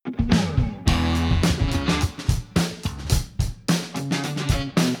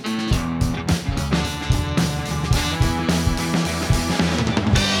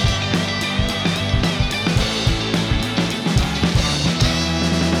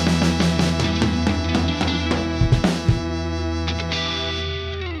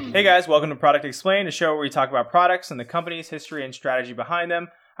Hey guys, welcome to Product Explained, a show where we talk about products and the company's history and strategy behind them.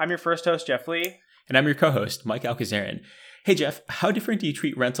 I'm your first host, Jeff Lee. And I'm your co-host, Mike Alcazarin. Hey Jeff, how different do you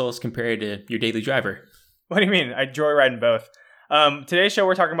treat rentals compared to your daily driver? What do you mean? I joyride in both. Today's show,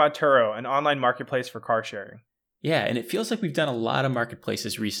 we're talking about Turo, an online marketplace for car sharing. Yeah, and it feels like we've done a lot of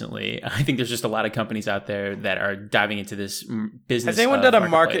marketplaces recently. I think there's just a lot of companies out there that are diving into this business. Has anyone done a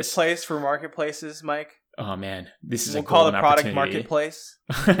marketplace for marketplaces, Mike? Oh man, this is we'll call it product marketplace.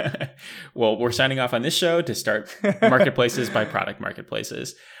 Well, we're signing off on this show to start marketplaces by product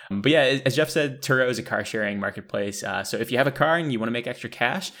marketplaces. But yeah, as Jeff said, Turo is a car sharing marketplace. So if you have a car and you want to make extra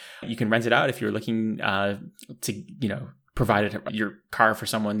cash, you can rent it out if you're looking to provide your car for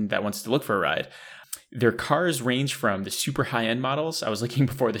someone that wants to look for a ride. Their cars range from the super high-end models. I was looking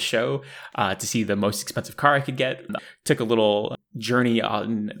before the show to see the most expensive car I could get. Took a little journey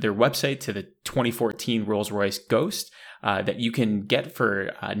on their website to the 2014 Rolls-Royce Ghost that you can get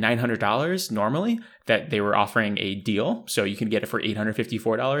for $900 normally, that they were offering a deal. So you can get it for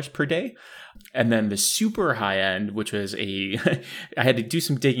 $854 per day. And then the super high end, which was I had to do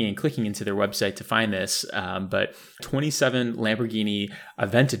some digging and clicking into their website to find this, but 27 Lamborghini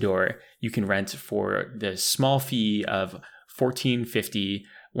Aventador you can rent for the small fee of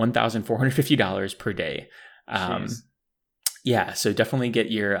 $1,450 per day. Yeah, so definitely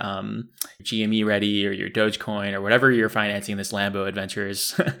get your GME ready or your Dogecoin or whatever you're financing this Lambo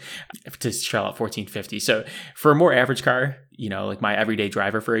adventures to shell out $1,450. So for a more average car, like my everyday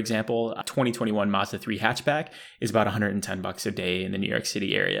driver, for example, a 2021 Mazda 3 hatchback is about $110 a day in the New York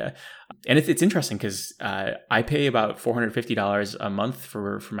City area. And it's interesting because I pay about $450 a month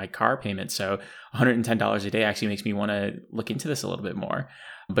for my car payment. So $110 a day actually makes me want to look into this a little bit more.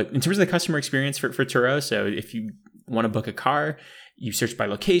 But in terms of the customer experience for Turo, so if you want to book a car, you search by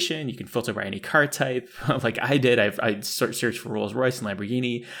location, you can filter by any car type, like I did. I searched for Rolls-Royce and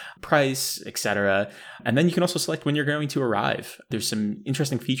Lamborghini, price, etc. And then you can also select when you're going to arrive. There's some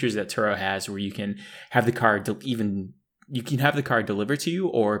interesting features that Turo has where you can have the car delivered to you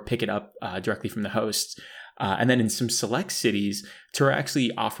or pick it up directly from the host. And then in some select cities, Turo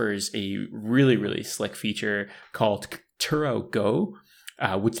actually offers a really, really slick feature called Turo Go,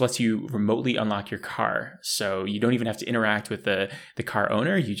 which lets you remotely unlock your car. So you don't even have to interact with the car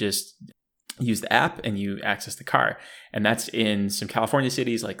owner. You just use the app and you access the car. And that's in some California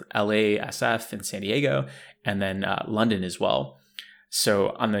cities like LA, SF, and San Diego, and then London as well.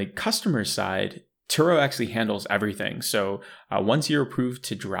 So on the customer side, Turo actually handles everything. So once you're approved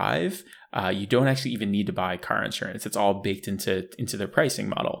to drive, you don't actually even need to buy car insurance. It's all baked into their pricing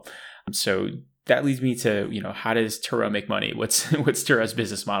model. So that leads me to, how does Turo make money? What's Turo's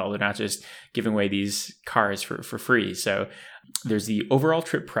business model? They're not just giving away these cars for free. So there's the overall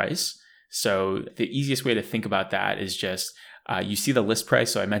trip price. So the easiest way to think about that is just you see the list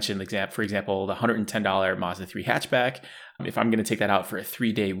price. So I mentioned, for example, the $110 Mazda 3 hatchback. If I'm going to take that out for a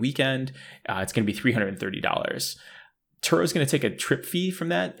 3-day weekend, it's going to be $330. Turo is going to take a trip fee from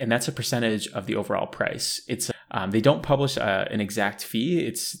that, and that's a percentage of the overall price. They don't publish an exact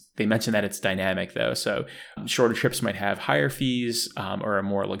fee. They mention that it's dynamic though. So shorter trips might have higher fees, or a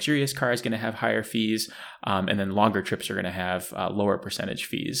more luxurious car is going to have higher fees, and then longer trips are going to have lower percentage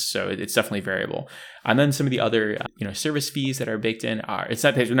fees. So it's definitely variable. And then some of the other service fees that are baked in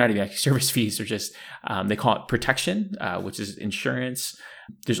they're not even actually service fees. They're just they call it protection, which is insurance.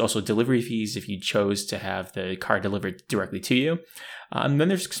 There's also delivery fees if you chose to have the car delivered directly to you. And then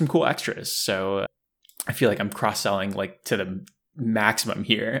there's some cool extras. So I feel like I'm cross-selling to the maximum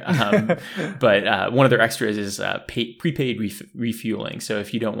here. But one of their extras is prepaid refueling. So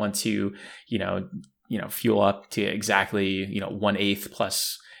if you don't want to, fuel up to exactly, 1/8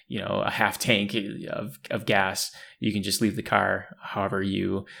 plus, a half tank of gas, you can just leave the car however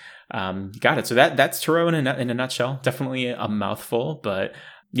you got it. So that's Turo in a nutshell. Definitely a mouthful, but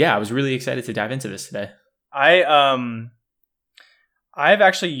yeah, I was really excited to dive into this today. I've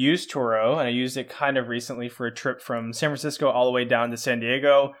actually used Turo, and I used it kind of recently for a trip from San Francisco all the way down to San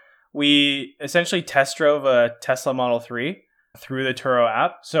Diego. We essentially test drove a Tesla Model 3 through the Turo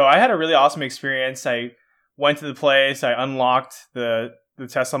app. So I had a really awesome experience. I went to the place, I unlocked the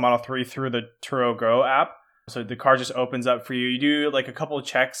Tesla Model 3 through the Turo Go app. So the car just opens up for you. You do a couple of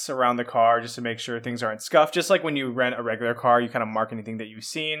checks around the car just to make sure things aren't scuffed. Just like when you rent a regular car, you kind of mark anything that you've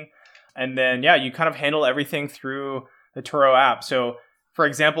seen. And then, you kind of handle everything through the Turo app. So, for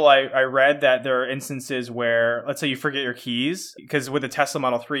example, I read that there are instances where, let's say you forget your keys, because with the Tesla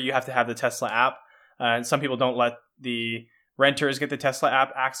Model 3, you have to have the Tesla app. And some people don't let the renters get the Tesla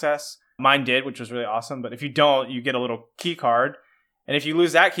app access. Mine did, which was really awesome. But if you don't, you get a little key card. And if you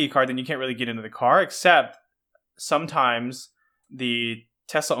lose that key card, then you can't really get into the car, except sometimes the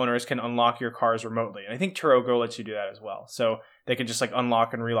Tesla owners can unlock your cars remotely. And I think Turo Go lets you do that as well. So they can just like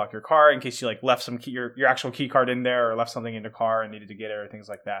unlock and relock your car in case you like left some key, your actual key card in there, or left something in your car and needed to get it, or things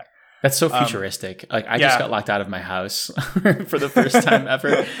like that. That's so futuristic. Like I just got locked out of my house for the first time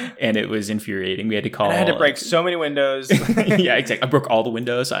ever, and it was infuriating. We had to call. And I had to break so many windows. Yeah, exactly. I broke all the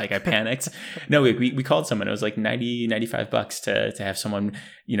windows. I panicked. No, we called someone. It was like $95 to have someone,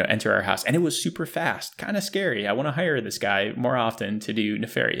 enter our house, and it was super fast. Kind of scary. I want to hire this guy more often to do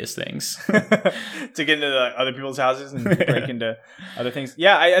nefarious things. To get into other people's houses and break into other things.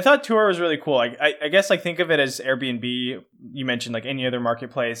 Yeah, I thought Turo was really cool. I guess like think of it as Airbnb. You mentioned like any other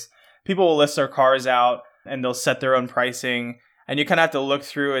marketplace. People will list their cars out and they'll set their own pricing. And you kind of have to look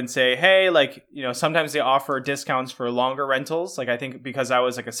through and say, hey, like, sometimes they offer discounts for longer rentals. Like I think because I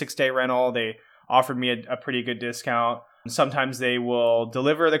was like a 6-day rental, they offered me a pretty good discount. Sometimes they will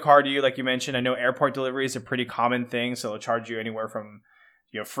deliver the car to you. Like you mentioned, I know airport delivery is a pretty common thing. So they'll charge you anywhere from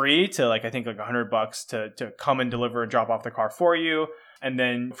free to like, I think like $100 to come and deliver and drop off the car for you. And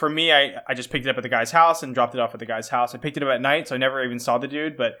then for me, I just picked it up at the guy's house and dropped it off at the guy's house. I picked it up at night, so I never even saw the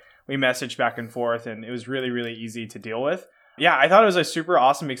dude, but we messaged back and forth and it was really, really easy to deal with. Yeah, I thought it was a super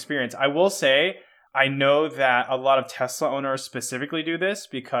awesome experience. I will say, I know that a lot of Tesla owners specifically do this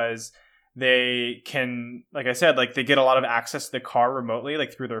because they can, like I said, like they get a lot of access to the car remotely,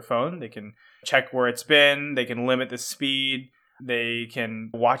 like through their phone. They can check where it's been. They can limit the speed. They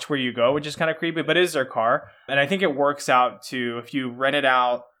can watch where you go, which is kind of creepy, but it is their car. And I think it works out to, if you rent it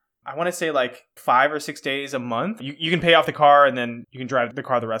out, I want to say like 5 or 6 days a month, you can pay off the car and then you can drive the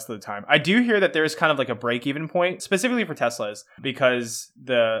car the rest of the time. I do hear that there's kind of like a break-even point, specifically for Teslas, because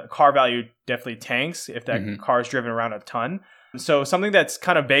the car value definitely tanks if that car is driven around a ton. So something that's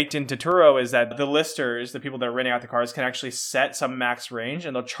kind of baked into Turo is that the listers, the people that are renting out the cars, can actually set some max range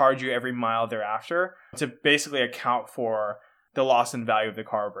and they'll charge you every mile thereafter to basically account for the loss in value of the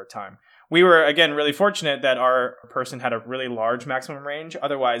car over time. We were, again, really fortunate that our person had a really large maximum range.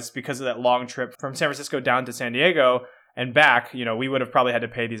 Otherwise, because of that long trip from San Francisco down to San Diego and back, we would have probably had to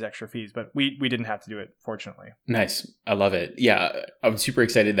pay these extra fees, but we didn't have to do it, fortunately. Nice. I love it. Yeah, I'm super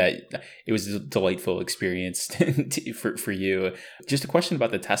excited that it was a delightful experience for you. Just a question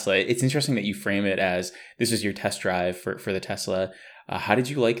about the Tesla. It's interesting that you frame it as this was your test drive for the Tesla. How did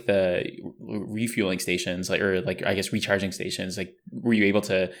you like the refueling stations, or I guess recharging stations? Like, were you able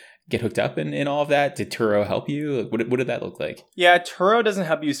to get hooked up in all of that? Did Turo help you? What did that look like? Yeah, Turo doesn't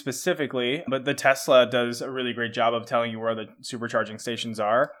help you specifically, but the Tesla does a really great job of telling you where the supercharging stations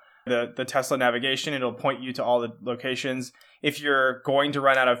are. The Tesla navigation, it'll point you to all the locations. If you're going to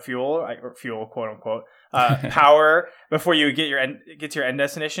run out of fuel, quote unquote, power before you get to your end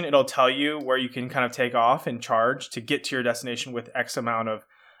destination, it'll tell you where you can kind of take off and charge to get to your destination with X amount of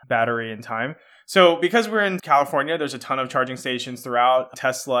battery and time. So because we're in California, there's a ton of charging stations throughout,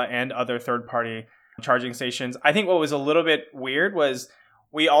 Tesla and other third-party charging stations. I think what was a little bit weird was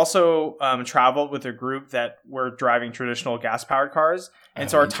we also traveled with a group that were driving traditional gas-powered cars. And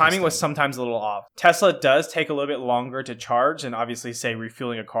so our timing was sometimes a little off. Tesla does take a little bit longer to charge than obviously, say,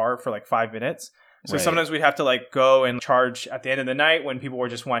 refueling a car for like 5 minutes. So sometimes we'd have to like go and charge at the end of the night when people were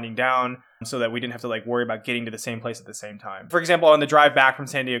just winding down so that we didn't have to like worry about getting to the same place at the same time. For example, on the drive back from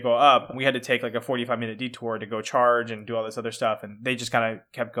San Diego up, we had to take like a 45-minute detour to go charge and do all this other stuff. And they just kind of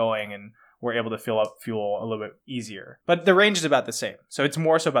kept going and were able to fill up fuel a little bit easier. But the range is about the same. So it's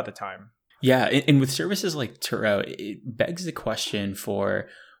more so about the time. Yeah. And with services like Turo, it begs the question for,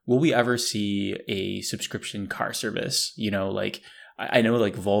 will we ever see a subscription car service? I know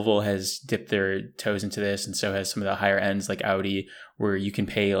like Volvo has dipped their toes into this, and so has some of the higher ends like Audi, where you can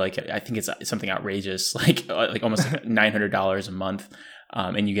pay like, I think it's something outrageous, like almost like $900 a month.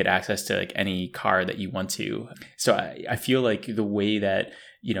 And you get access to like any car that you want to. So I feel like the way that,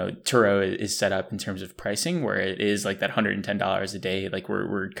 Turo is set up in terms of pricing, where it is like that $110 a day, like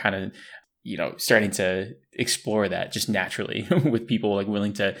we're kind of, starting to explore that just naturally with people like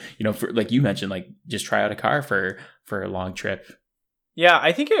willing to, for, like you mentioned, like just try out a car for a long trip. Yeah,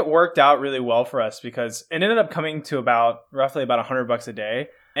 I think it worked out really well for us because it ended up coming to roughly about $100 a day.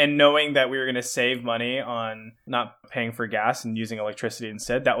 And knowing that we were going to save money on not paying for gas and using electricity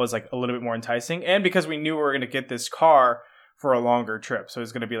instead, that was like a little bit more enticing. And because we knew we were going to get this car for a longer trip. So it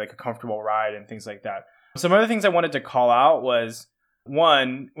was going to be like a comfortable ride and things like that. Some other things I wanted to call out was,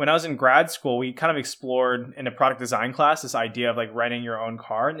 one, when I was in grad school, we kind of explored in a product design class this idea of like renting your own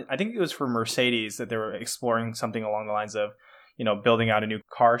car. And I think it was for Mercedes that they were exploring something along the lines of, building out a new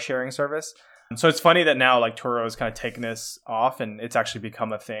car sharing service. So it's funny that now like Turo is kind of taking this off and it's actually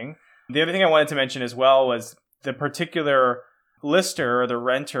become a thing. The other thing I wanted to mention as well was the particular lister or the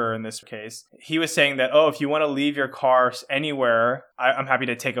renter in this case, he was saying that, oh, if you want to leave your car anywhere, I'm happy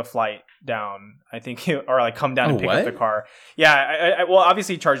to take a flight down. I think, or like come down and pick up the car. Yeah. Well,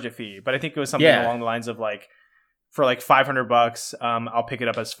 obviously he charged a fee, but I think it was something along the lines of like, for like $500, I'll pick it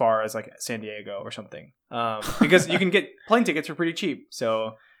up as far as like San Diego or something. Because you can get plane tickets for pretty cheap.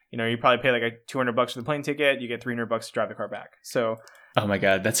 So, you probably pay like $200 for the plane ticket. You get $300 to drive the car back. So, oh my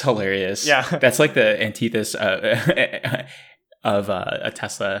God, that's hilarious. Yeah. That's like the antithesis of a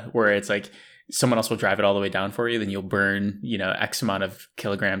Tesla, where it's like someone else will drive it all the way down for you, then you'll burn, X amount of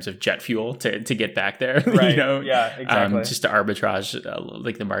kilograms of jet fuel to get back there. Right. Yeah, exactly. Just to arbitrage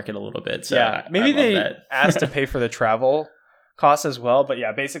like the market a little bit. So yeah, maybe they asked to pay for the travel costs as well. But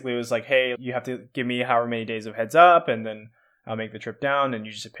yeah, basically it was like, hey, you have to give me however many days of heads up, and then I'll make the trip down and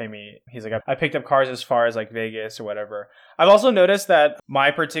you just pay me. He's like, I picked up cars as far as like Vegas or whatever. I've also noticed that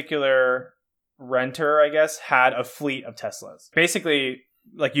my particular renter, I guess, had a fleet of Teslas. Basically,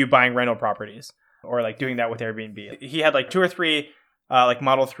 like you buying rental properties or like doing that with Airbnb. He had like 2 or 3 like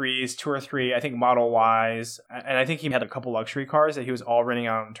Model 3s, 2 or 3, I think Model Ys. And I think he had a couple luxury cars that he was all renting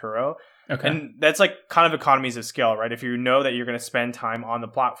out on Turo. Okay. And that's like kind of economies of scale, right? If you know that you're going to spend time on the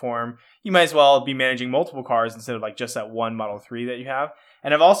platform, you might as well be managing multiple cars instead of like just that one Model 3 that you have.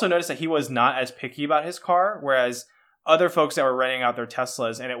 And I've also noticed that he was not as picky about his car, whereas other folks that were renting out their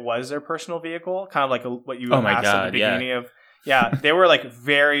Teslas and it was their personal vehicle, kind of like what you asked at the beginning of. Yeah, they were like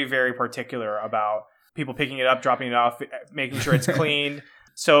very, very particular about people picking it up, dropping it off, making sure it's cleaned.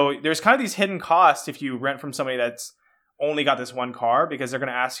 So there's kind of these hidden costs if you rent from somebody that's only got this one car, because they're going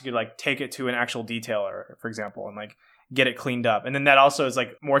to ask you to like take it to an actual detailer, for example, and like get it cleaned up. And then that also is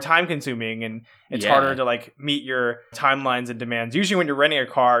like more time consuming, and it's harder to like meet your timelines and demands. Usually when you're renting a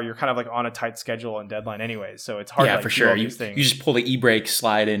car, you're kind of like on a tight schedule and deadline anyways. So it's hard to like, for do sure. all You these things. just pull the e-brake,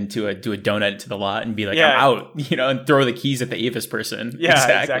 slide into do a donut to the lot and be like, I'm out, and throw the keys at the Avis person.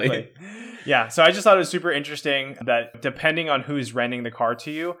 Yeah, exactly. Yeah. So I just thought it was super interesting that depending on who's renting the car to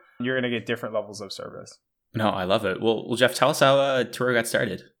you, you're going to get different levels of service. No, I love it. Well, Jeff, tell us how Turo got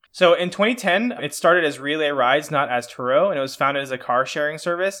started. So in 2010, it started as Relay Rides, not as Turo, and it was founded as a car sharing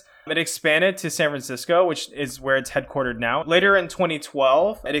service. It expanded to San Francisco, which is where it's headquartered now. Later in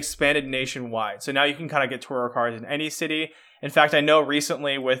 2012, it expanded nationwide. So now you can kind of get Turo cars in any city. In fact, I know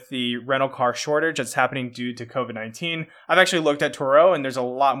recently with the rental car shortage that's happening due to COVID-19, I've actually looked at Turo and there's a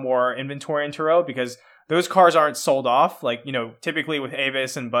lot more inventory in Turo because those cars aren't sold off. Like, typically with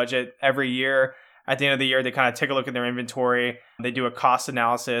Avis and Budget every year, at the end of the year, they kind of take a look at their inventory. They do a cost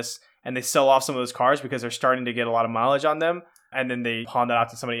analysis and they sell off some of those cars because they're starting to get a lot of mileage on them. And then they pawn that out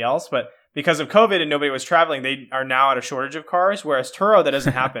to somebody else. But because of COVID and nobody was traveling, they are now at a shortage of cars. Whereas Turo, that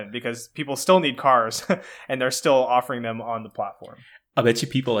doesn't happen because people still need cars and they're still offering them on the platform. I bet you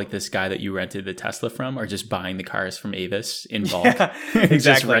people like this guy that you rented the Tesla from are just buying the cars from Avis in bulk. Yeah, exactly.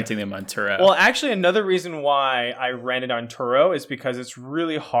 Just renting them on Turo. Well, actually, another reason why I rented on Turo is because it's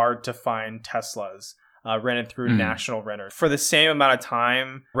really hard to find Teslas rented through national renters. For the same amount of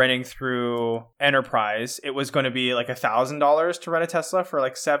time renting through Enterprise, it was going to be like $1,000 to rent a Tesla for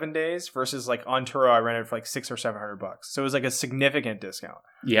like 7 days versus like on Turo, I rented for like $600 or $700. So it was like a significant discount.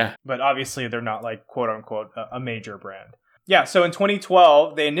 Yeah. But obviously, they're not like quote unquote a major brand. Yeah, so in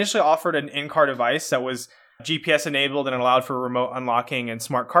 2012, they initially offered an in-car device that was GPS enabled and allowed for remote unlocking and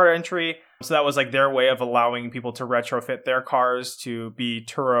smart car entry. So that was like their way of allowing people to retrofit their cars to be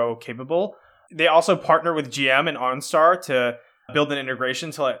Turo capable. They also partnered with GM and OnStar to build an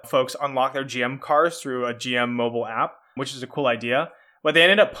integration to let folks unlock their GM cars through a GM mobile app, which is a cool idea. But they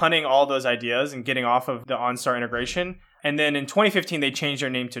ended up punting all those ideas and getting off of the OnStar integration. And then in 2015, they changed their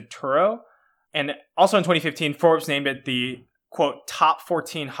name to Turo. And also in 2015, Forbes named it the, quote, top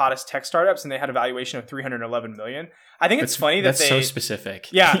 14 hottest tech startups, and they had a valuation of $311 million. I think it's funny that that's so specific.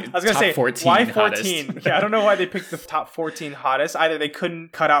 Yeah, I was going to say, 14 why 14? Hottest. Yeah, I don't know why they picked the top 14 hottest. Either they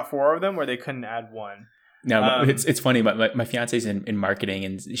couldn't cut out 4 of them or they couldn't add 1. No, it's funny. My fiance's in marketing,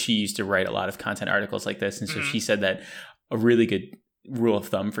 and she used to write a lot of content articles like this. And so she said that a really good rule of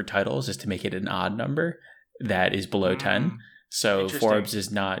thumb for titles is to make it an odd number that is below 10. So Forbes is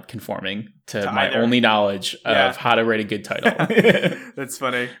not conforming to my either. Only knowledge of how to write a good title. That's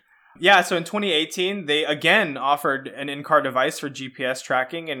funny. Yeah, so in 2018, they again offered an in-car device for GPS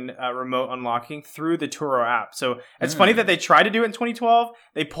tracking and remote unlocking through the Turo app. So it's funny that they tried to do it in 2012.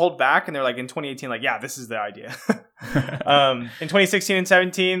 They pulled back and they're like in 2018, like, yeah, this is the idea. In 2016 and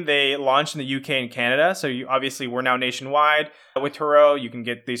 17, they launched in the UK and Canada. So obviously we're now nationwide. With Turo, you can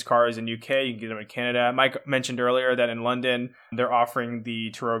get these cars in UK, you can get them in Canada. Mike mentioned earlier that in London, they're offering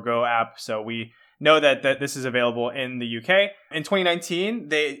the Turo Go app. So we know that this is available in the UK. In 2019,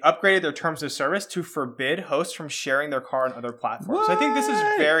 they upgraded their terms of service to forbid hosts from sharing their car on other platforms. So I think this is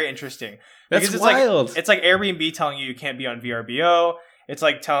very interesting. That's wild. It's like Airbnb telling you can't be on VRBO. It's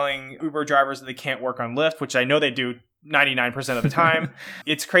like telling Uber drivers that they can't work on Lyft, which I know they do 99% of the time.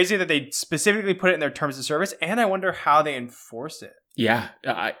 It's crazy that they specifically put it in their terms of service, and I wonder how they enforce it. Yeah,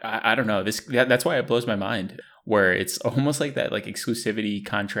 I don't know. That's why it blows my mind. Where it's almost like that, like exclusivity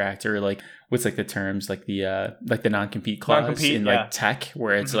contract, or like what's like the terms, like the non-compete clause in like tech,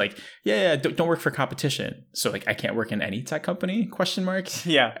 where it's like, don't work for competition. So like I can't work in any tech company? Question mark.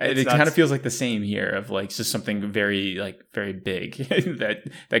 Yeah, it kind of feels like the same here, of like just something very big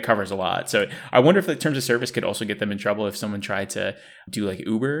that covers a lot. So I wonder if the terms of service could also get them in trouble if someone tried to do like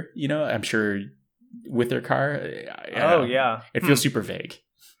Uber. I'm sure with their car. It feels super vague.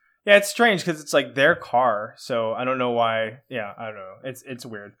 Yeah, it's strange because it's like their car, so I don't know why. Yeah, I don't know. It's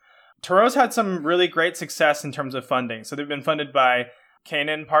weird. Turo's had some really great success in terms of funding. So they've been funded by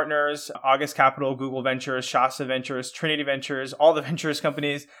Canaan Partners, August Capital, Google Ventures, Shasta Ventures, Trinity Ventures, all the ventures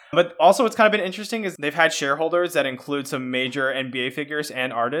companies. But also what's kind of been interesting is they've had shareholders that include some major NBA figures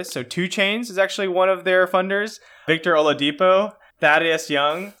and artists. So 2 Chainz is actually one of their funders. Victor Oladipo, Thaddeus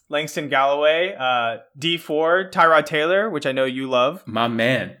Young, Langston Galloway, D Ford, Tyrod Taylor, which I know you love. My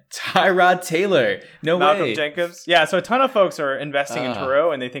man, Tyrod Taylor. No Malcolm way. Jenkins. Yeah, so a ton of folks are investing in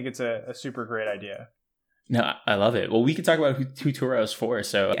Turo, and they think it's a super great idea. No, I love it. Well, we can talk about who Turo is for.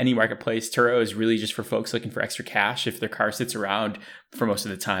 So any marketplace, Turo is really just for folks looking for extra cash if their car sits around for most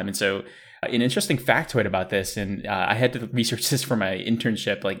of the time. And so an interesting factoid about this, and I had to research this for my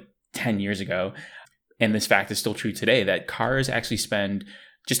internship like 10 years ago. And this fact is still true today, that cars actually spend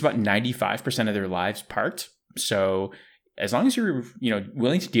just about 95% of their lives parked. So as long as you're,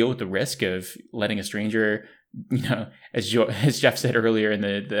 willing to deal with the risk of letting a stranger, as Jeff said earlier in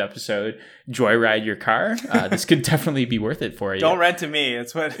the episode, joyride your car, this could definitely be worth it for you. Don't rent to me.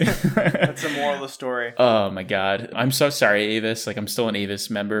 That's the moral of the story. Oh my God. I'm so sorry, Avis. Like, I'm still an Avis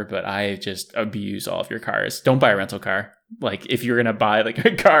member, but I just abuse all of your cars. Don't buy a rental car. Like, if you're going to buy like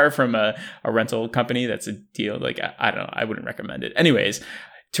a car from a rental company, that's a deal. Like, I don't know. I wouldn't recommend it. Anyways,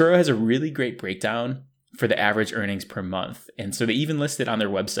 Turo has a really great breakdown for the average earnings per month. And so they even listed on their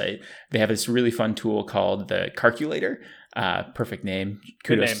website, they have this really fun tool called the Carculator. Perfect name.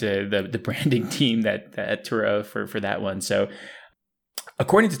 Kudos to the branding team at Turo for that one. So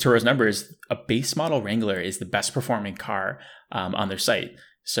according to Turo's numbers, a base model Wrangler is the best performing car on their site.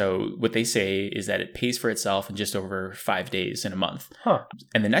 So what they say is that it pays for itself in just over 5 days in a month. Huh.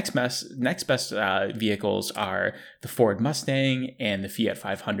 And the next best vehicles are the Ford Mustang and the Fiat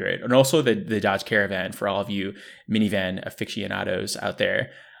 500, and also the Dodge Caravan for all of you minivan aficionados out there.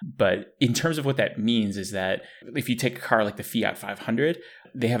 But in terms of what that means is that if you take a car like the Fiat 500,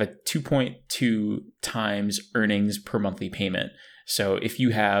 they have a 2.2 times earnings per monthly payment. So if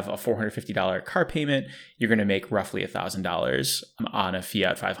you have a $450 car payment, you're going to make roughly $1,000 on a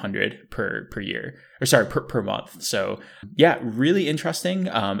Fiat 500 per year, per month. So yeah, really interesting.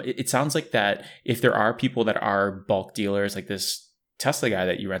 It sounds like that if there are people that are bulk dealers like this Tesla guy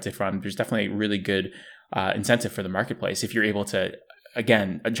that you rented from, there's definitely a really good incentive for the marketplace if you're able to,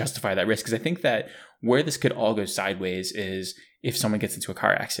 again, justify that risk. Because I think that where this could all go sideways is if someone gets into a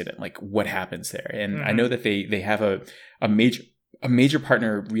car accident, like what happens there? And I know that they have a major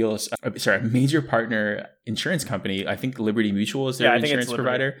partner insurance company. I think Liberty Mutual is their insurance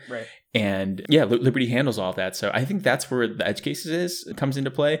provider. Right. And yeah, Liberty handles all of that. So I think that's where the edge cases comes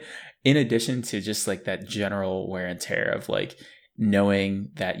into play, in addition to just like that general wear and tear of like knowing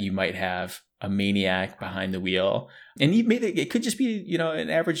that you might have a maniac behind the wheel. And it could just be,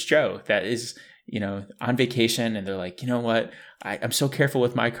 an average Joe that is, on vacation, and they're like, you know what, I'm so careful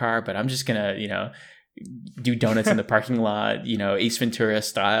with my car, but I'm just gonna, do donuts in the parking lot, Ace Ventura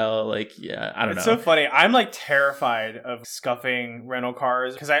style. Like, yeah, I don't know. It's so funny. I'm like terrified of scuffing rental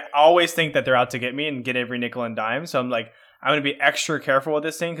cars because I always think that they're out to get me and get every nickel and dime. So I'm like, I'm going to be extra careful with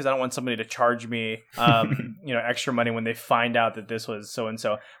this thing because I don't want somebody to charge me, extra money when they find out that this was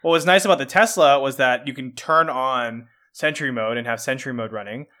so-and-so. What was nice about the Tesla was that you can turn on Sentry mode and have Sentry mode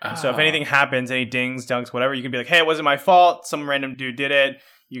running. So if anything happens, any dings, dunks, whatever, you can be like, hey, it wasn't my fault. Some random dude did it.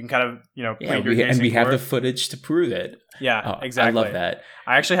 You can kind of, we have the footage to prove it. Yeah, exactly. I love that.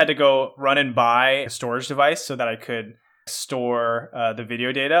 I actually had to go run and buy a storage device so that I could store the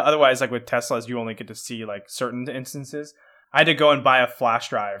video data. Otherwise, like with Teslas, you only get to see like certain instances. I had to go and buy a flash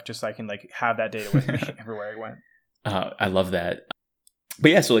drive just so I can like have that data with me everywhere I went. I love that.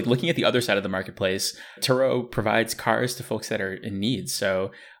 But yeah, so like looking at the other side of the marketplace, Turo provides cars to folks that are in need.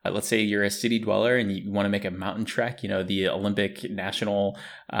 So let's say you're a city dweller and you want to make a mountain trek, the Olympic National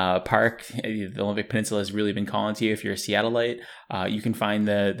Park, the Olympic Peninsula has really been calling to you. If you're a Seattleite, you can find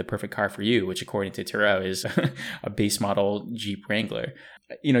the perfect car for you, which according to Turo is a base model Jeep Wrangler.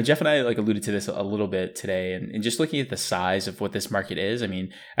 Jeff and I alluded to this a little bit today, and just looking at the size of what this market is. I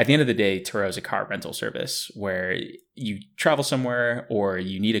mean, at the end of the day, Turo is a car rental service where you travel somewhere or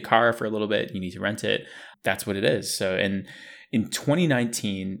you need a car for a little bit, you need to rent it. That's what it is. So, in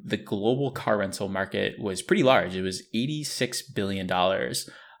 2019, the global car rental market was pretty large. It was $86 billion.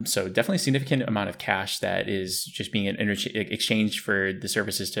 So definitely a significant amount of cash that is just being exchanged for the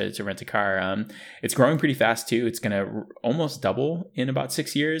services to rent a car. It's growing pretty fast too. It's going to almost double in about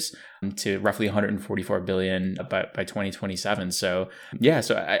 6 years to roughly 144 billion by 2027. So yeah,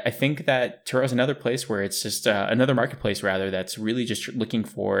 so I think that Turo is another place where it's just another marketplace rather that's really just looking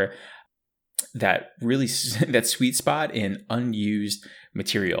for that sweet spot in unused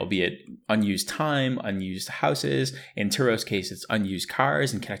material, be it unused time, unused houses. In Turo's case, it's unused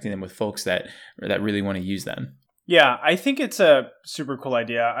cars and connecting them with folks that really want to use them. Yeah, I think it's a super cool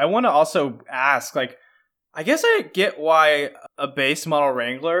idea. I want to also ask, I guess I get why a base model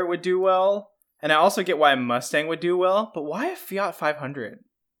Wrangler would do well, and I also get why a Mustang would do well, but why a Fiat 500?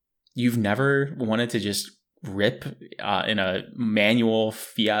 You've never wanted to just rip in a manual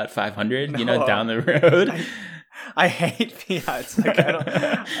Fiat 500, down the road? I hate Fiats. They're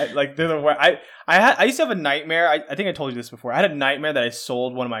the worst. I used to have a nightmare. I think I told you this before. I had a nightmare that I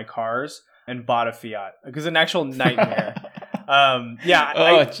sold one of my cars and bought a Fiat. Because an actual nightmare.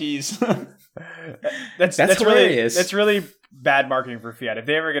 Jeez. That's hilarious. That's really bad marketing for Fiat. If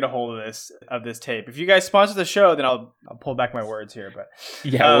they ever get a hold of this tape, if you guys sponsor the show, then I'll pull back my words here. But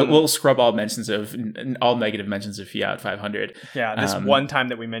yeah, we'll scrub all negative mentions of Fiat 500. Yeah, this one time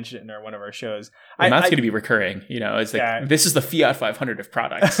that we mentioned it in one of our shows. And that's going to be recurring. It's like this is the Fiat 500 of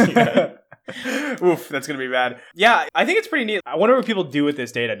products. Oof, that's going to be bad. Yeah, I think it's pretty neat. I wonder what people do with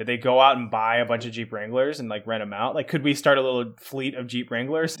this data. Did they go out and buy a bunch of Jeep Wranglers and rent them out? Could we start a little fleet of Jeep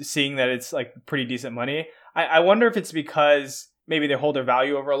Wranglers, seeing that it's pretty decent money? I wonder if it's because maybe they hold their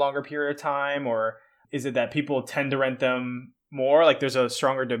value over a longer period of time, or is it that people tend to rent them more? There's a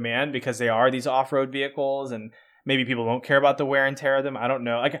stronger demand because they are these off-road vehicles, and maybe people don't care about the wear and tear of them. I don't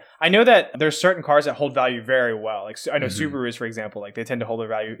know. I know that there's certain cars that hold value very well. I know Subarus, for example, they tend to hold their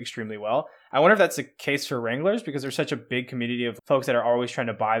value extremely well. I wonder if that's the case for Wranglers because there's such a big community of folks that are always trying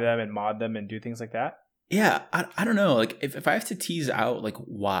to buy them and mod them and do things like that. Yeah, I don't know. If I have to tease out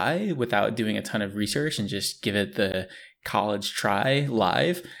why without doing a ton of research and just give it the college try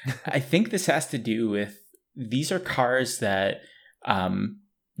live, I think this has to do with these are cars that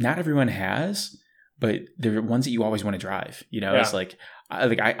not everyone has, but they're ones that you always want to drive. It's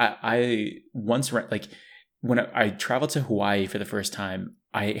I once when I traveled to Hawaii for the first time,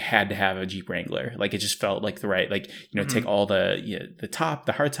 I had to have a Jeep Wrangler. It just felt like the right, take all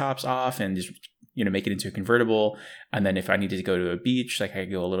the hard tops off and just make it into a convertible. And then if I needed to go to a beach, I could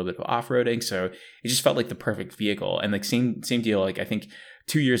go a little bit of off-roading. So it just felt like the perfect vehicle. And same deal. I think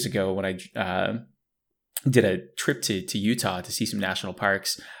 2 years ago when I did a trip to Utah to see some national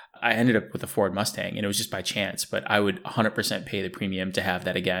parks, I ended up with a Ford Mustang, and it was just by chance, but I would 100% pay the premium to have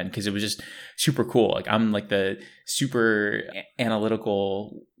that again because it was just super cool. I'm the super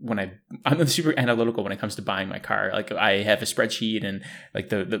analytical when it comes to buying my car. I have a spreadsheet, and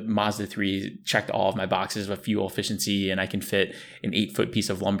the Mazda 3 checked all of my boxes of fuel efficiency, and I can fit an 8-foot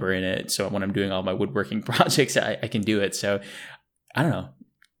piece of lumber in it. So when I'm doing all my woodworking projects, I can do it. So I don't know.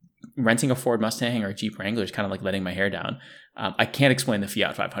 Renting a Ford Mustang or a Jeep Wrangler is kind of like letting my hair down. I can't explain the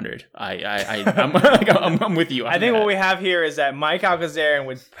Fiat 500. I'm with you. I think what we have here is that Mike Alcazarian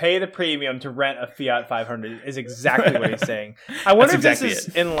would pay the premium to rent a Fiat 500 is exactly what he's saying. I wonder if this is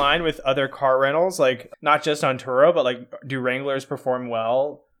in line with other car rentals, not just on Turo, but do Wranglers perform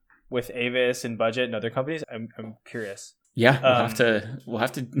well with Avis and Budget and other companies? I'm curious. Yeah, we'll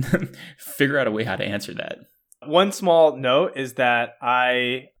have to figure out a way how to answer that. One small note is that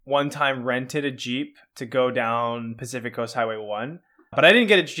I one time rented a Jeep to go down Pacific Coast Highway 1, but I didn't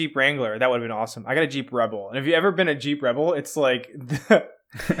get a Jeep Wrangler. That would have been awesome. I got a Jeep Rebel. And if you've ever been a Jeep Rebel, it's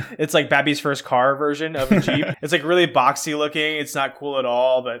it's like Babby's first car version of a Jeep. It's really boxy looking. It's not cool at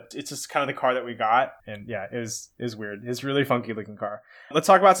all, but it's just kind of the car that we got. And yeah, it was weird. It's a really funky looking car. Let's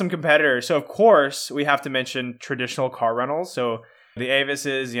talk about some competitors. So of course, we have to mention traditional car rentals. So the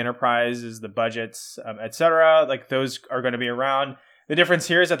Avises, the Enterprises, the Budgets, etc. Those are going to be around. The difference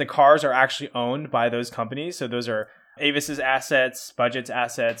here is that the cars are actually owned by those companies. So those are Avis's assets, Budget's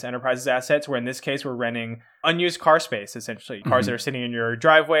assets, Enterprise's assets, where in this case, we're renting unused car space, essentially. Cars that are sitting in your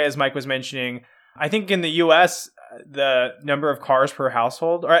driveway, as Mike was mentioning. I think in the US, the number of cars per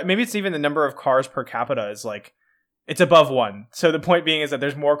household, or maybe it's even the number of cars per capita is like, it's above 1. So the point being is that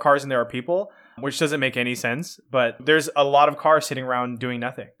there's more cars than there are people, which doesn't make any sense. But there's a lot of cars sitting around doing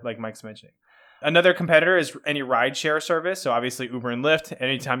nothing, like Mike's mentioning. Another competitor is any rideshare service. So obviously Uber and Lyft,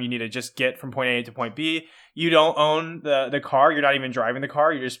 anytime you need to just get from point A to point B, you don't own the car. You're not even driving the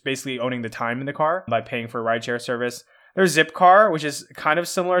car. You're just basically owning the time in the car by paying for a rideshare service. There's Zipcar, which is kind of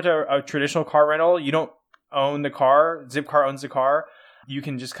similar to a traditional car rental. You don't own the car. Zipcar owns the car. You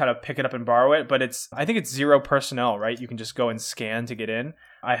can just kind of pick it up and borrow it, but I think it's 0 personnel, right? You can just go and scan to get in.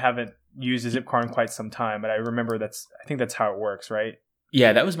 I haven't used a Zipcar in quite some time, but I remember I think that's how it works, right?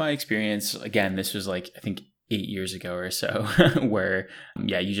 Yeah, that was my experience. Again, this was like, I think 8 years ago or so, where,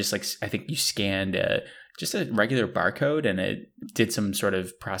 you just like, I think you scanned just a regular barcode and it did some sort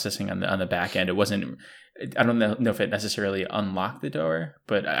of processing on the back end. It wasn't, I don't know if it necessarily unlocked the door,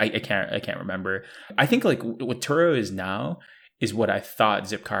 but I can't remember. I think like what Turo is now is what I thought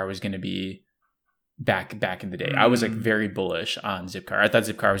Zipcar was going to be back in the day. I was like very bullish on Zipcar. I thought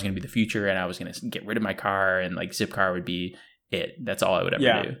Zipcar was going to be the future and I was going to get rid of my car and like Zipcar would be it. That's all I would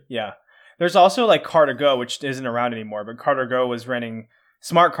ever do. Yeah. There's also like Car2Go, which isn't around anymore, but Car2Go was renting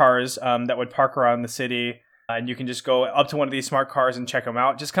smart cars that would park around the city. And you can just go up to one of these smart cars and check them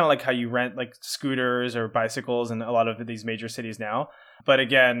out. Just kind of like how you rent like scooters or bicycles in a lot of these major cities now. But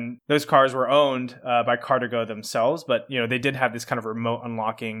again, those cars were owned by Car2Go themselves. But, they did have this kind of remote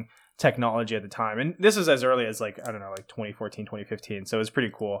unlocking technology at the time. And this was as early as like 2014, 2015. So it was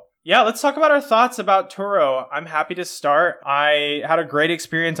pretty cool. Yeah, let's talk about our thoughts about Turo. I'm happy to start. I had a great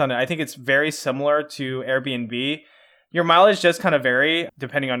experience on it. I think it's very similar to Airbnb. Your mileage does kind of vary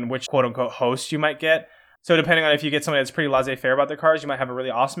depending on which quote unquote host you might get. So depending on if you get someone that's pretty laissez-faire about their cars, you might have a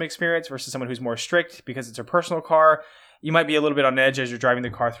really awesome experience versus someone who's more strict because it's a personal car. You might be a little bit on edge as you're driving the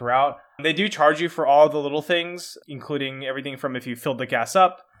car throughout. They do charge you for all the little things, including everything from if you filled the gas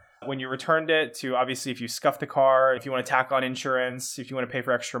up when you returned it to obviously if you scuffed the car, if you want to tack on insurance, if you want to pay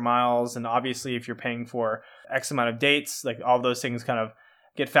for extra miles, and obviously if you're paying for X amount of dates, like all those things kind of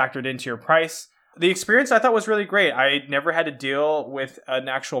get factored into your price. The experience I thought was really great. I never had to deal with an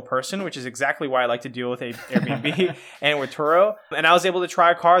actual person, which is exactly why I like to deal with Airbnb and with Turo. And I was able to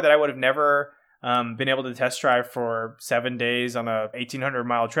try a car that I would have never been able to test drive for 7 days on a 1,800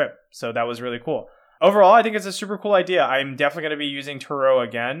 mile trip. So that was really cool. Overall, I think it's a super cool idea. I'm definitely going to be using Turo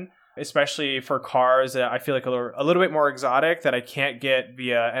again, especially for cars that I feel like are a little bit more exotic that I can't get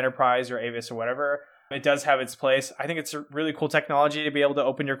via Enterprise or Avis or whatever. It does have its place. I think it's a really cool technology to be able to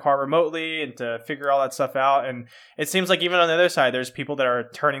open your car remotely and to figure all that stuff out. And it seems like even on the other side, there's people that are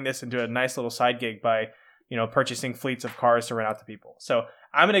turning this into a nice little side gig by, purchasing fleets of cars to rent out to people. So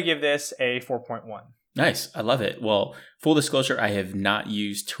I'm going to give this a 4.1. Nice. I love it. Well, full disclosure, I have not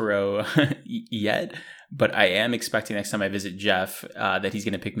used Turo yet, but I am expecting next time I visit Jeff that he's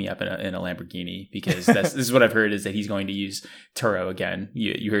going to pick me up in a Lamborghini because this is what I've heard is that he's going to use Turo again.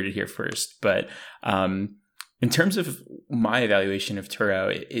 You heard it here first. But in terms of my evaluation of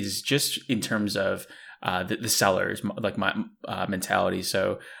Turo is just in terms of the sellers, like my mentality.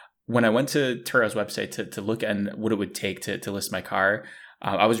 So when I went to Turo's website to look at what it would take to list my car,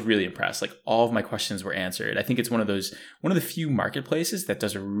 I was really impressed. Like all of my questions were answered. I think it's one of the few marketplaces that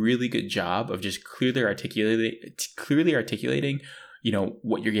does a really good job of just clearly articulating,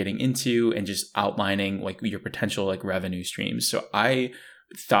 what you're getting into and just outlining like your potential like revenue streams. So I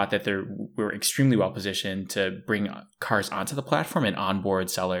thought that we're extremely well positioned to bring cars onto the platform and onboard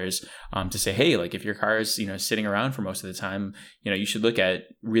sellers to say, hey, like if your car is, sitting around for most of the time, you should look at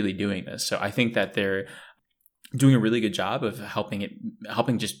really doing this. So I think that they're doing a really good job of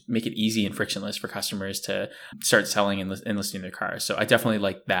helping just make it easy and frictionless for customers to start selling and listing their cars. So I definitely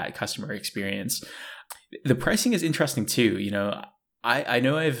like that customer experience. The pricing is interesting too. I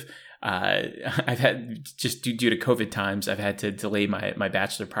know I've had just due to COVID times, I've had to delay my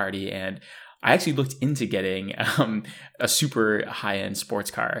bachelor party, and I actually looked into getting a super high-end sports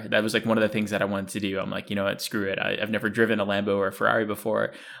car. That was like one of the things that I wanted to do. I'm like, what, screw it. I've never driven a Lambo or a Ferrari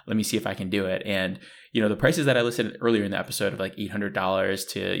before. Let me see if I can do it. And, the prices that I listed earlier in the episode of like $800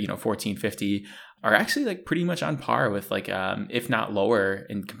 to, $1,450 are actually like pretty much on par with like, if not lower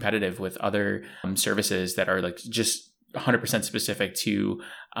and competitive with other services that are like just 100% specific to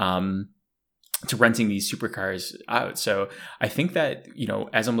renting these supercars out. So I think that,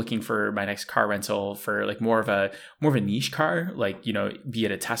 as I'm looking for my next car rental for like more of a niche car, like, be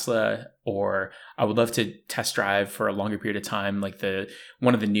it a Tesla, or I would love to test drive for a longer period of time, like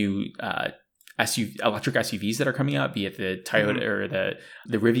one of the new electric SUVs that are coming out, be it the Toyota or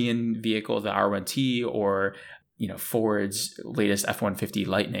the Rivian vehicle, the R1T, or Ford's latest F-150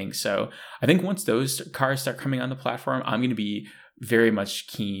 Lightning. So I think once those cars start coming on the platform, I'm going to be very much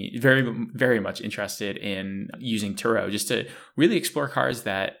very much interested in using Turo just to really explore cars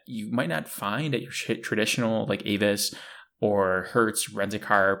that you might not find at your traditional like Avis or Hertz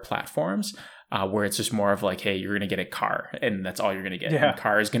rent-a-car platforms, where it's just more of like, hey, you're going to get a car and that's all you're going to get. Yeah. And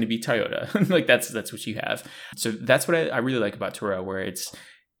car is going to be Toyota. Like that's what you have. So that's what I really like about Turo, where it's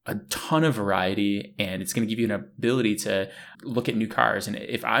a ton of variety and it's going to give you an ability to look at new cars. And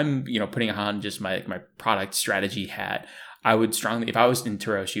if I'm, putting on just my product strategy hat, I would strongly, if I was in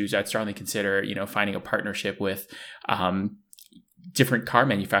Turo shoes, I'd strongly consider, finding a partnership with different car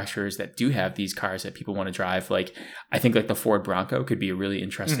manufacturers that do have these cars that people want to drive. Like, I think like the Ford Bronco could be a really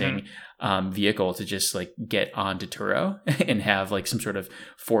interesting vehicle to just like get onto Turo and have like some sort of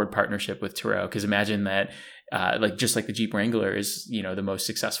Ford partnership with Turo. Because imagine that, just like the Jeep Wrangler is, the most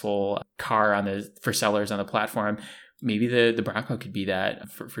successful car for sellers on the platform. Maybe the Bronco could be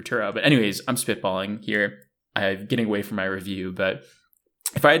that for Turo. But anyways, I'm spitballing here. I'm getting away from my review, but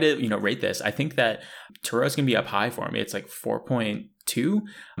if I had to, rate this, I think that Turo is going to be up high for me. It's like 4.2.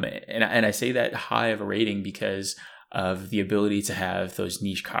 And I say that high of a rating because of the ability to have those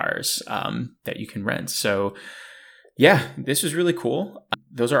niche cars that you can rent. So yeah, this was really cool.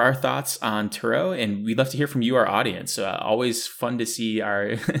 Those are our thoughts on Turo, and we'd love to hear from you, our audience. Always fun to see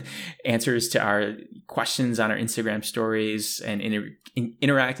our answers to our questions on our Instagram stories and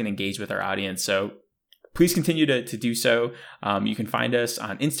interact and engage with our audience. So please continue to do so. You can find us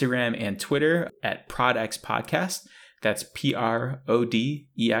on Instagram and Twitter at ProdX Podcast. That's PRODEX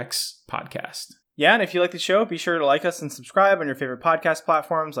Podcast. Yeah, and if you like the show, be sure to like us and subscribe on your favorite podcast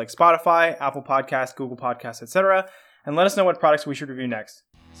platforms like Spotify, Apple Podcasts, Google Podcasts, etc. And let us know what products we should review next.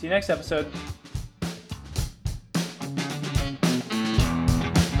 See you next episode.